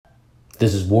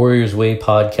This is Warriors Way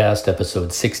Podcast,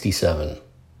 episode 67,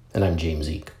 and I'm James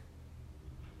Eek.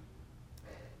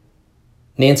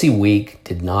 Nancy Wake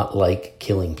did not like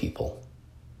killing people,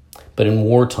 but in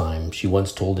wartime, she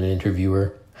once told an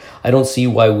interviewer, "I don't see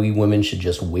why we women should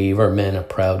just wave our men a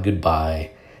proud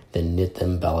goodbye, then knit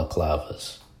them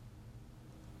balaclavas."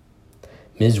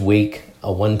 Ms. Wake,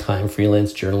 a one-time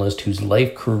freelance journalist whose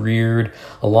life careered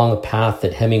along a path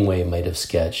that Hemingway might have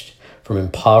sketched, from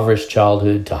impoverished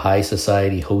childhood to high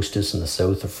society hostess in the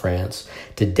south of France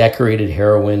to decorated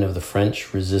heroine of the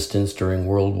French resistance during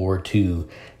World War II,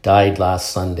 died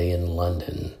last Sunday in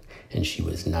London, and she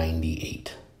was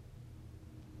 98.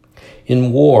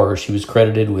 In war, she was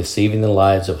credited with saving the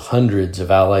lives of hundreds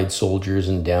of Allied soldiers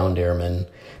and downed airmen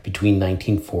between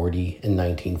 1940 and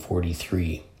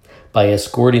 1943 by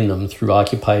escorting them through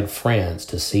occupied France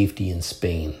to safety in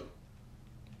Spain.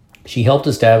 She helped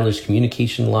establish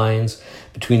communication lines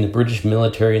between the British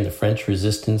military and the French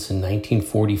resistance in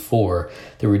 1944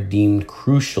 that were deemed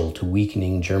crucial to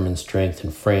weakening German strength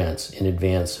in France in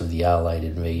advance of the Allied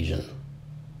invasion.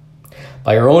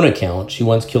 By her own account, she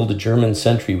once killed a German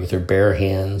sentry with her bare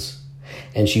hands,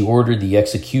 and she ordered the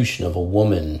execution of a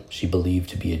woman she believed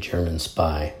to be a German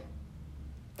spy.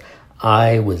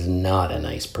 "I was not a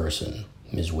nice person,"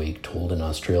 Ms. Wake told an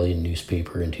Australian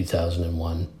newspaper in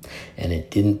 2001, "and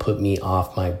it didn't put me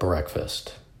off my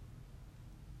breakfast."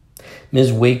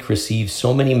 Ms. Wake received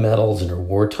so many medals in her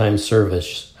wartime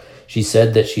service, she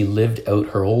said that she lived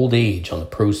out her old age on the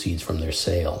proceeds from their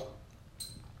sale.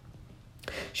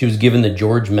 She was given the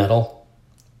George Medal,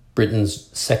 Britain's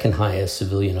second highest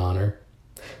civilian honor,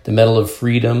 the Medal of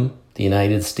Freedom, the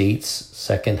United States'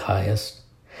 second highest.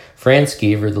 France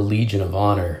gave her the Legion of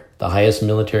Honor, the highest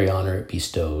military honor it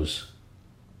bestows.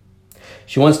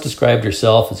 She once described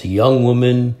herself as a young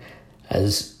woman,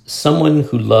 as someone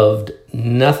who loved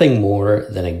nothing more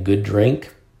than a good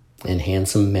drink and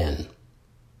handsome men,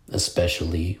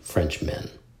 especially French men.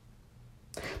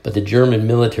 But the German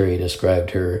military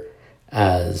described her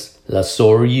as La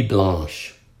Souris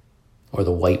Blanche, or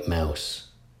the White Mouse,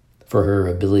 for her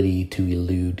ability to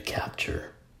elude capture.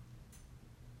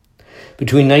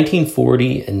 Between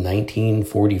 1940 and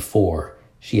 1944,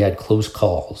 she had close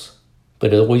calls,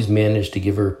 but always managed to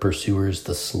give her pursuers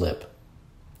the slip.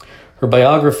 Her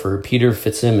biographer, Peter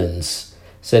Fitzsimmons,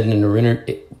 said in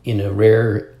a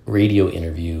rare radio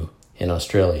interview in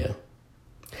Australia,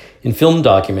 "In film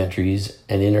documentaries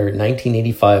and in her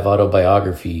 1985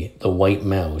 autobiography, The White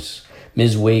Mouse,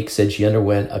 Ms. Wake said she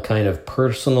underwent a kind of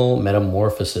personal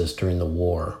metamorphosis during the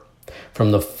war.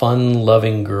 From the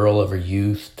fun-loving girl of her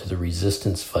youth to the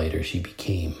resistance fighter she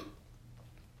became.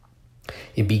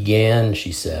 It began,"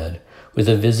 she said, "with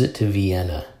a visit to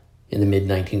Vienna in the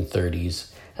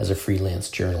mid-1930s as a freelance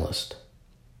journalist.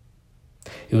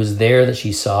 It was there that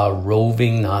she saw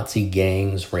roving Nazi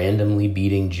gangs randomly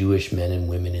beating Jewish men and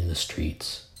women in the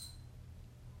streets.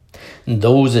 And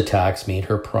those attacks made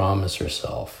her promise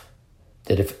herself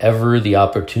that if ever the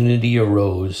opportunity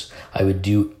arose, I would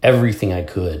do everything I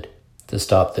could to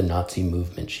stop the Nazi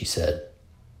movement," she said.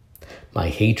 "My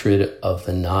hatred of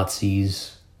the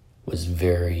Nazis was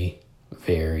very,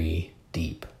 very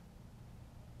deep.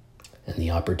 And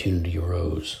the opportunity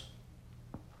arose."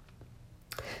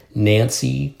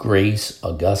 Nancy Grace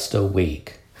Augusta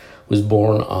Wake was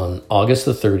born on August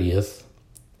the 30th,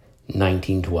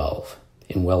 1912,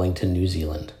 in Wellington, New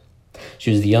Zealand.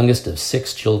 She was the youngest of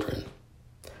 6 children.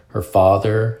 Her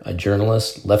father, a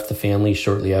journalist, left the family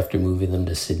shortly after moving them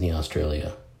to Sydney,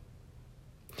 Australia.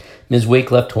 Ms. Wake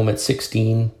left home at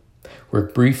 16,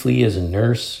 worked briefly as a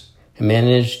nurse, and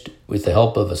managed, with the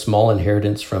help of a small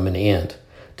inheritance from an aunt,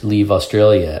 to leave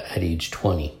Australia at age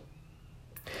 20.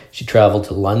 She traveled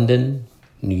to London,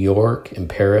 New York, and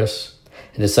Paris,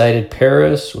 and decided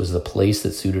Paris was the place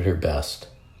that suited her best.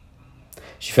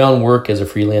 She found work as a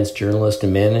freelance journalist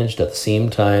and managed at the same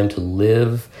time to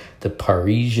live the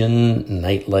Parisian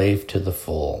nightlife to the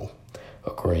full,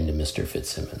 according to Mr.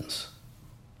 Fitzsimmons.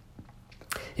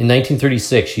 In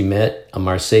 1936, she met a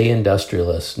Marseille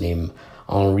industrialist named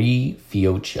Henri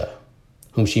Fioccia,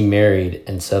 whom she married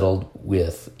and settled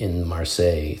with in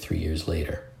Marseille 3 years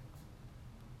later.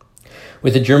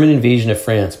 With the German invasion of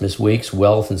France, Miss Wake's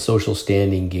wealth and social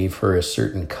standing gave her a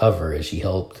certain cover as she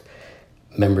helped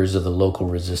members of the local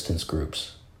resistance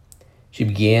groups. She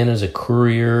began as a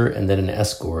courier and then an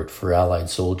escort for Allied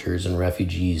soldiers and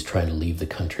refugees trying to leave the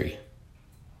country.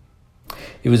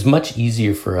 "It was much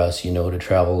easier for us, to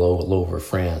travel all over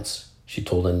France," she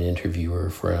told an interviewer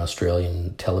for an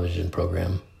Australian television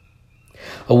program.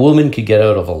 "A woman could get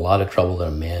out of a lot of trouble that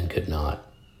a man could not.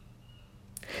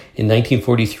 In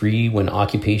 1943, when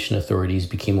occupation authorities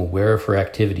became aware of her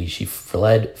activity, she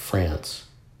fled France.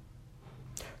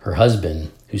 Her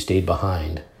husband, who stayed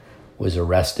behind, was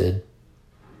arrested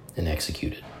and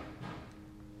executed.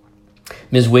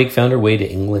 Ms. Wake found her way to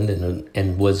England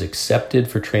and was accepted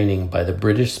for training by the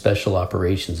British Special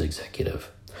Operations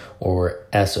Executive, or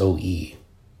SOE,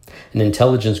 an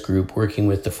intelligence group working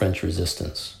with the French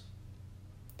resistance.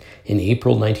 In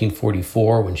April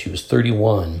 1944, when she was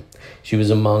 31, she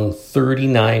was among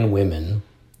 39 women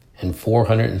and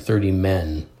 430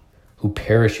 men who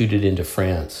parachuted into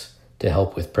France to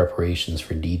help with preparations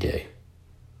for D-Day.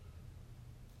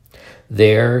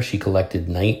 There, she collected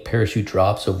night parachute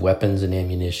drops of weapons and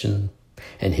ammunition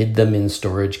and hid them in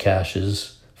storage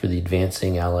caches for the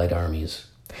advancing Allied armies.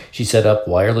 She set up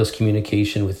wireless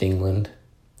communication with England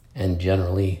and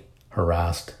generally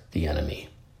harassed the enemy.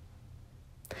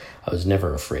 I was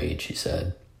never afraid, she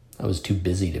said. I was too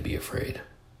busy to be afraid.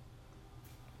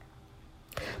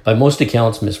 By most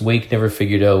accounts, Miss Wake never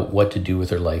figured out what to do with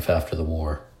her life after the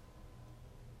war.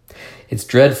 It's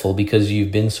dreadful because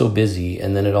you've been so busy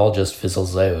and then it all just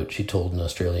fizzles out, she told an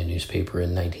Australian newspaper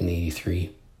in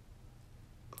 1983.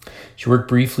 She worked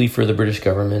briefly for the British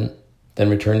government, then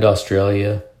returned to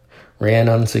Australia, ran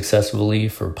unsuccessfully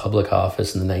for public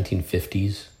office in the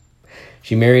 1950s.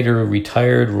 She married a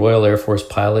retired Royal Air Force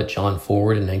pilot, John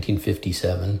Forward, in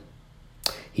 1957.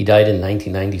 He died in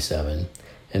 1997,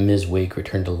 and Ms. Wake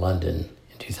returned to London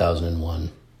in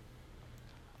 2001.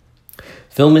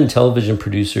 Film and television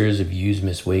producers have used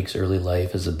Miss Wake's early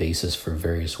life as a basis for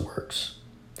various works,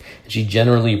 and she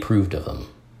generally approved of them,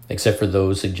 except for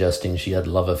those suggesting she had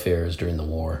love affairs during the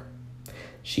war.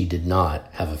 She did not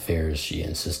have affairs, she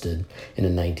insisted in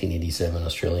a 1987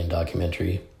 Australian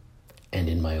documentary, and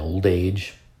in my old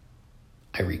age,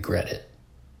 I regret it.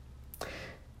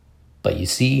 But you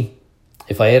see,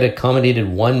 if I had accommodated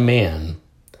one man,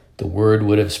 the word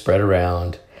would have spread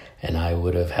around and I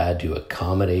would have had to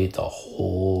accommodate the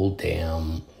whole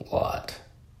damn lot.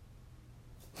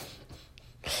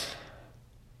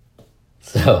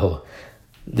 So,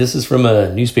 this is from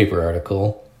a newspaper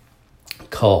article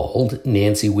called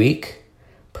Nancy Wake,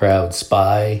 Proud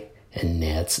Spy and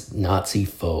Nazi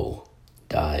Foe,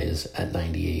 Dies at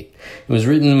 98. It was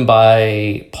written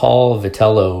by Paul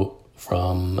Vitello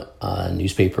from a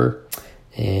newspaper,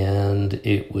 and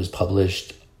it was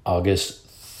published August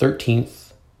 13th,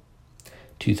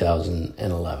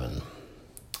 2011.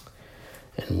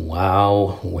 And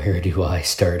wow, where do I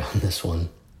start on this one?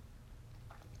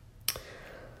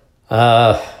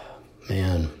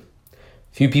 Man,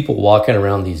 few people walking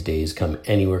around these days come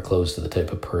anywhere close to the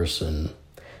type of person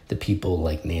that people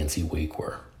like Nancy Wake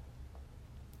were.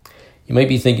 You might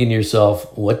be thinking to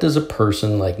yourself, what does a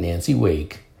person like Nancy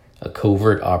Wake, a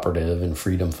covert operative and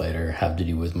freedom fighter, have to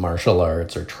do with martial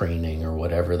arts or training or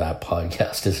whatever that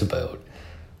podcast is about?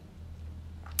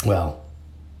 Well,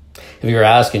 if you're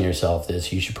asking yourself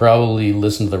this, you should probably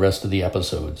listen to the rest of the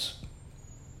episodes.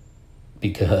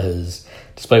 Because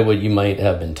despite what you might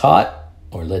have been taught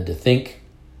or led to think,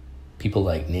 people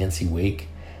like Nancy Wake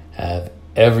have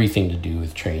everything to do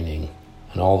with training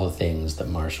and all the things that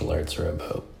martial arts are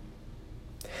about.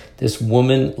 This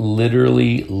woman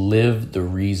literally lived the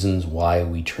reasons why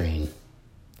we train.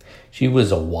 She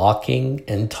was a walking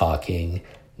and talking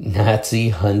Nazi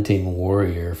hunting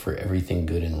warrior for everything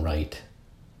good and right.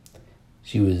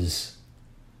 She was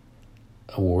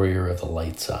a warrior of the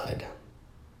light side.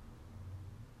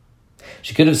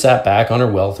 She could have sat back on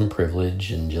her wealth and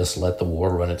privilege and just let the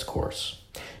war run its course.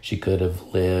 She could have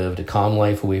lived a calm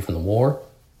life away from the war,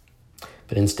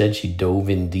 but instead she dove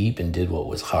in deep and did what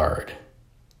was hard.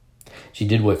 She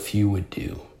did what few would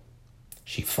do.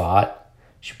 She fought.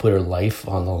 She put her life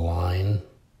on the line.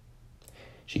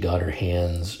 She got her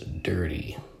hands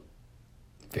dirty.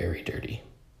 Very dirty.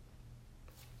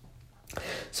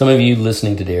 Some of you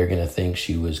listening today are going to think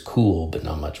she was cool, but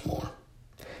not much more.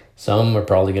 Some are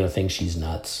probably going to think she's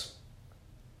nuts.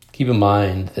 Keep in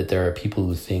mind that there are people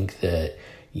who think that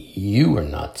you are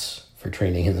nuts for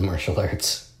training in the martial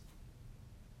arts.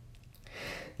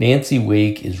 Nancy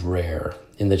Wake is rare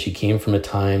in that she came from a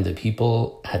time that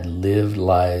people had lived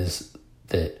lives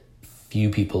that few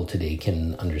people today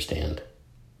can understand.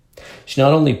 She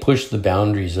not only pushed the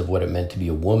boundaries of what it meant to be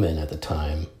a woman at the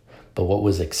time, but what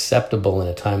was acceptable in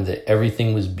a time that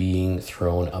everything was being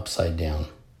thrown upside down.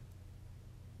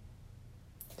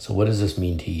 So what does this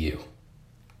mean to you?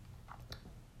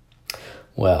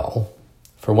 Well,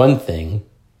 for one thing,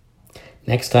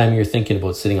 next time you're thinking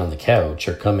about sitting on the couch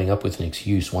or coming up with an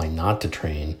excuse why not to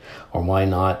train or why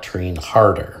not train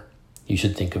harder, you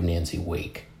should think of Nancy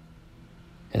Wake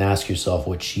and ask yourself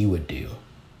what she would do.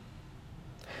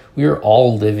 We are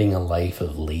all living a life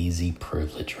of lazy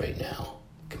privilege right now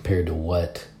compared to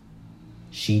what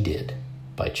she did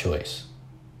by choice.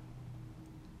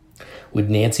 Would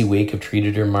Nancy Wake have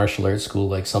treated her martial arts school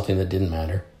like something that didn't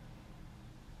matter?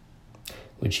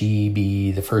 Would she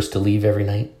be the first to leave every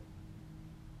night?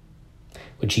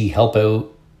 Would she help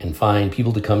out and find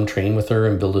people to come train with her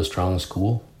and build a strong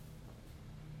school?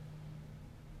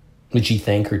 Would she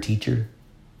thank her teacher?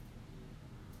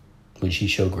 Would she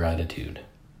show gratitude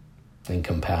and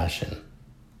compassion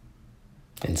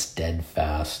and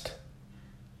steadfast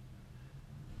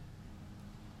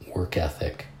work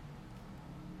ethic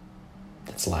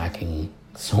that's lacking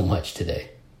so much today?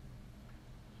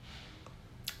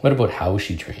 What about how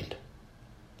she trained?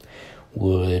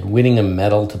 Would winning a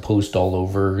medal to post all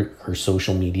over her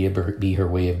social media be her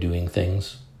way of doing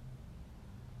things?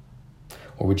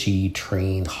 Or would she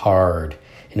train hard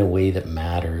in a way that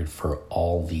mattered for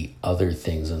all the other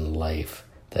things in life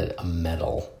that a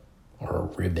medal or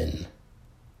a ribbon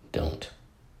don't?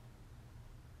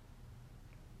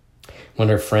 When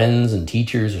her friends and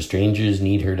teachers or strangers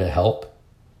need her to help,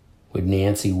 would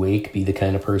Nancy Wake be the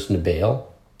kind of person to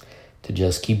bail, to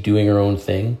just keep doing her own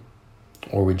thing?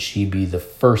 Or would she be the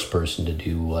first person to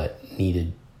do what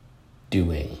needed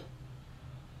doing?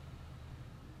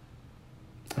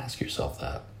 Ask yourself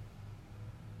that.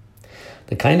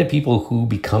 The kind of people who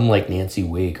become like Nancy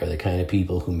Wake are the kind of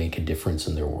people who make a difference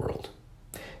in their world.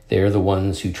 They're the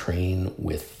ones who train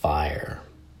with fire.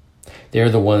 They're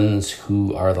the ones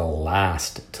who are the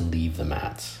last to leave the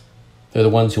mats. They're the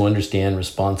ones who understand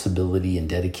responsibility and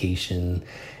dedication,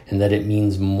 and that it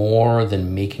means more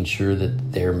than making sure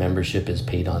that their membership is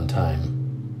paid on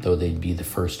time, though they'd be the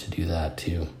first to do that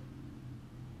too.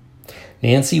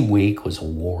 Nancy Wake was a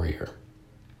warrior.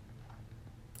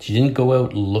 She didn't go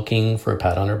out looking for a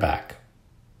pat on her back.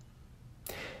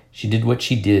 She did what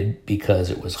she did because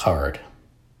it was hard.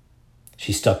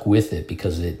 She stuck with it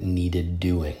because it needed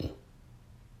doing.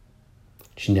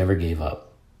 She never gave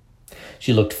up.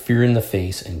 She looked fear in the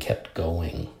face and kept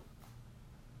going.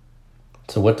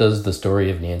 So what does the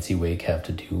story of Nancy Wake have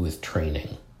to do with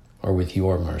training or with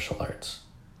your martial arts?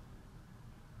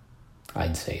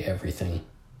 I'd say everything.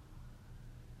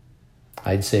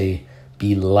 I'd say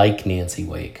be like Nancy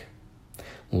Wake.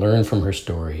 Learn from her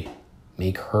story.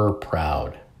 Make her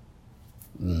proud.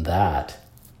 And that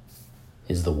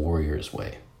is the warrior's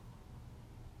way.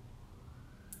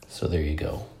 So there you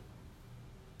go.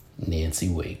 Nancy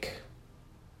Wake.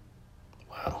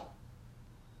 Wow.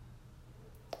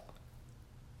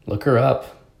 Look her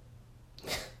up.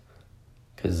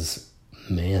 Because,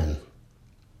 man,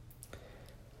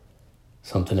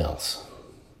 something else.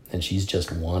 And she's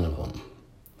just one of them.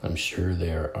 I'm sure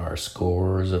there are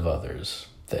scores of others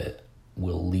that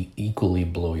will equally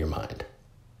blow your mind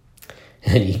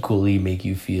and equally make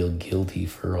you feel guilty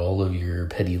for all of your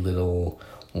petty little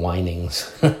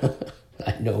whinings.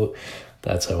 I know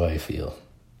that's how I feel.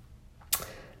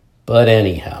 But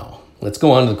anyhow, let's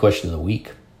go on to the question of the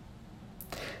week.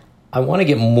 I want to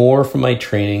get more from my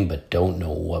training, but don't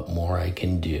know what more I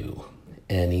can do.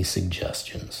 Any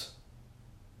suggestions?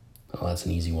 Oh, that's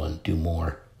an easy one. Do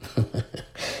more.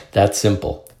 That's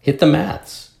simple. Hit the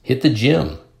mats. Hit the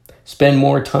gym. Spend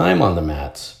more time on the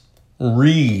mats.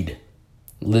 Read.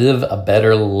 Live a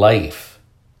better life.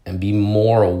 And be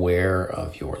more aware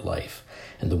of your life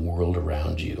and the world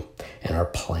around you and our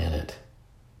planet.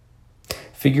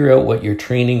 Figure out what your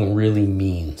training really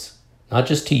means. Not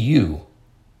just to you,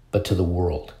 but to the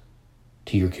world,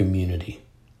 to your community,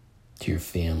 to your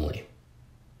family.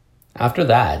 After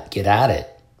that, get at it.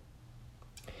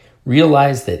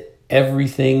 Realize that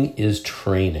everything is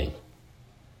training,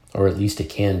 or at least it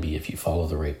can be if you follow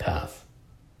the right path.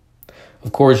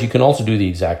 Of course, you can also do the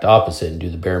exact opposite and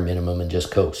do the bare minimum and just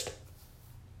coast.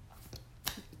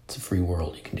 It's a free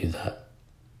world. You can do that.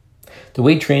 The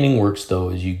way training works, though,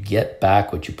 is you get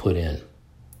back what you put in.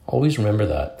 Always remember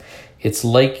that. It's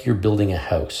like you're building a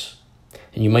house,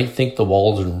 and you might think the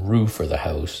walls and roof are the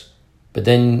house, but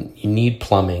then you need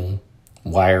plumbing,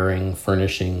 wiring,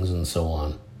 furnishings, and so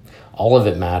on. All of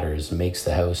it matters and makes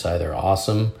the house either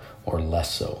awesome or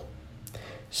less so.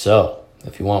 So,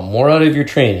 if you want more out of your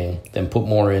training, then put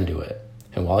more into it.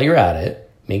 And while you're at it,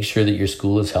 make sure that your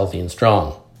school is healthy and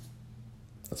strong.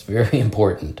 That's very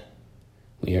important.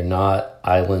 We are not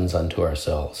islands unto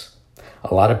ourselves.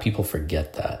 A lot of people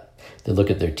forget that. They look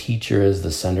at their teacher as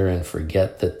the center and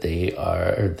forget that they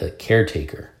are the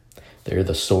caretaker. They're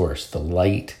the source, the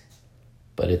light.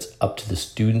 But it's up to the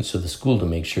students of the school to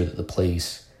make sure that the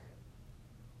place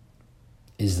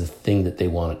is the thing that they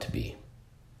want it to be.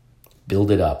 Build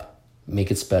it up.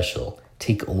 Make it special.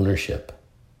 Take ownership.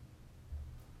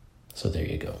 So there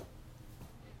you go.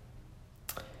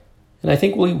 And I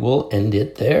think we will end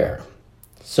it there.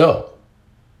 So,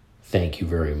 thank you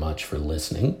very much for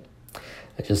listening.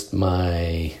 Just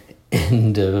my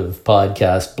end of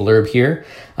podcast blurb here.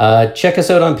 Check us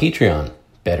out on Patreon.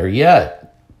 Better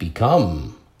yet,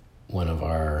 become one of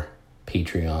our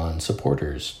Patreon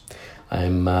supporters.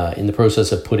 I'm in the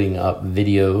process of putting up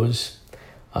videos,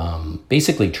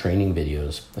 basically training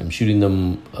videos. I'm shooting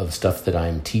them of stuff that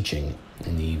I'm teaching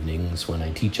in the evenings when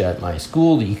I teach at my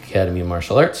school, the Ika Academy of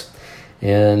Martial Arts,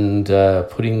 and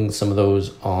putting some of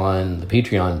those on the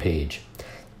Patreon page.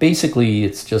 Basically,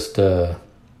 it's just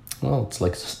it's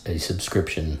like a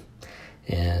subscription,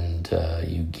 and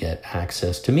you get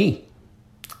access to me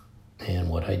and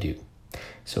what I do.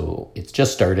 So it's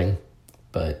just starting,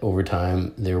 but over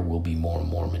time there will be more and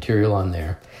more material on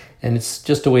there. And it's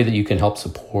just a way that you can help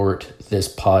support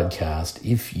this podcast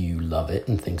if you love it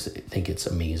and think it's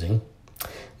amazing.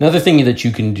 Another thing that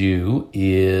you can do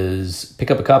is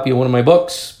pick up a copy of one of my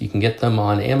books. You can get them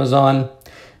on Amazon.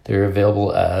 They're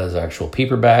available as actual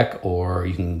paperback, or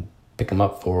you can pick them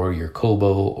up for your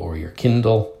Kobo or your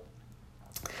Kindle.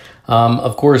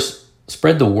 Of course,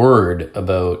 spread the word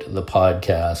about the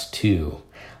podcast too.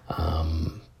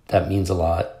 That means a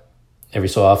lot. Every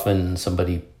so often,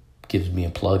 somebody gives me a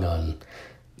plug on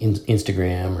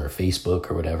Instagram or Facebook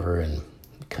or whatever, and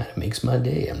it kind of makes my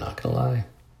day, I'm not going to lie.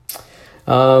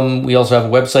 We also have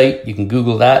a website. You can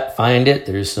Google that, find it.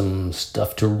 There's some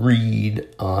stuff to read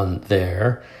on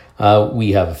there.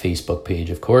 We have a Facebook page,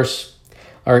 of course.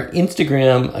 Our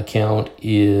Instagram account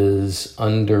is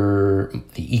under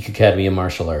the Ika Academy of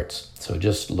Martial Arts. So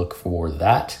just look for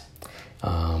that.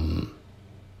 And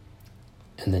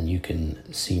then you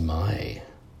can see my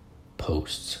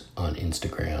posts on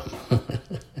Instagram.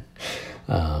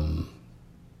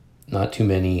 Not too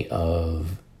many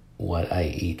of what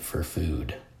I ate for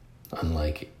food,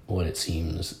 unlike what it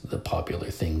seems the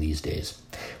popular thing these days.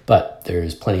 But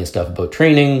there's plenty of stuff about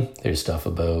training. There's stuff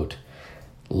about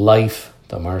life,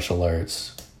 the martial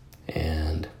arts,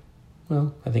 and,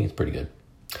 well, I think it's pretty good.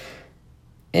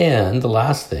 And the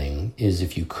last thing is,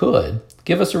 if you could,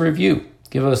 give us a review.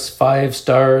 Give us 5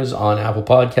 stars on Apple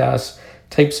Podcasts.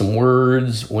 Type some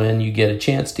words when you get a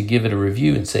chance to give it a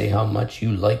review and say how much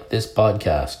you like this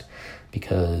podcast.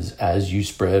 Because as you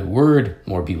spread word,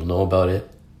 more people know about it,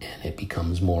 and it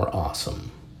becomes more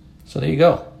awesome. So there you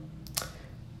go.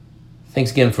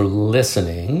 Thanks again for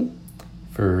listening.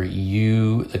 For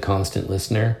you, the constant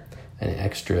listener, an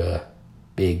extra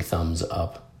big thumbs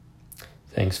up.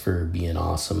 Thanks for being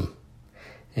awesome.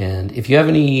 And if you have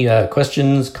any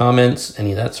questions, comments,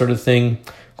 any of that sort of thing,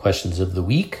 questions of the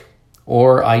week,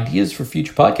 or ideas for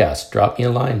future podcasts, drop me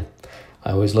a line.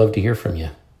 I always love to hear from you.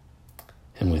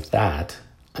 And with that,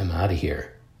 I'm out of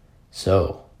here.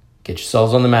 So, get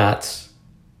yourselves on the mats.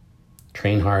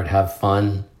 Train hard, have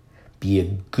fun. Be a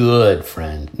good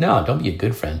friend. No, don't be a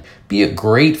good friend. Be a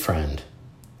great friend.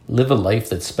 Live a life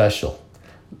that's special.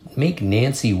 Make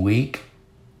Nancy Wake,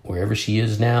 wherever she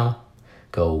is now,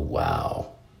 go,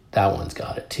 wow, that one's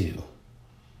got it too.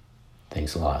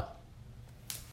 Thanks a lot.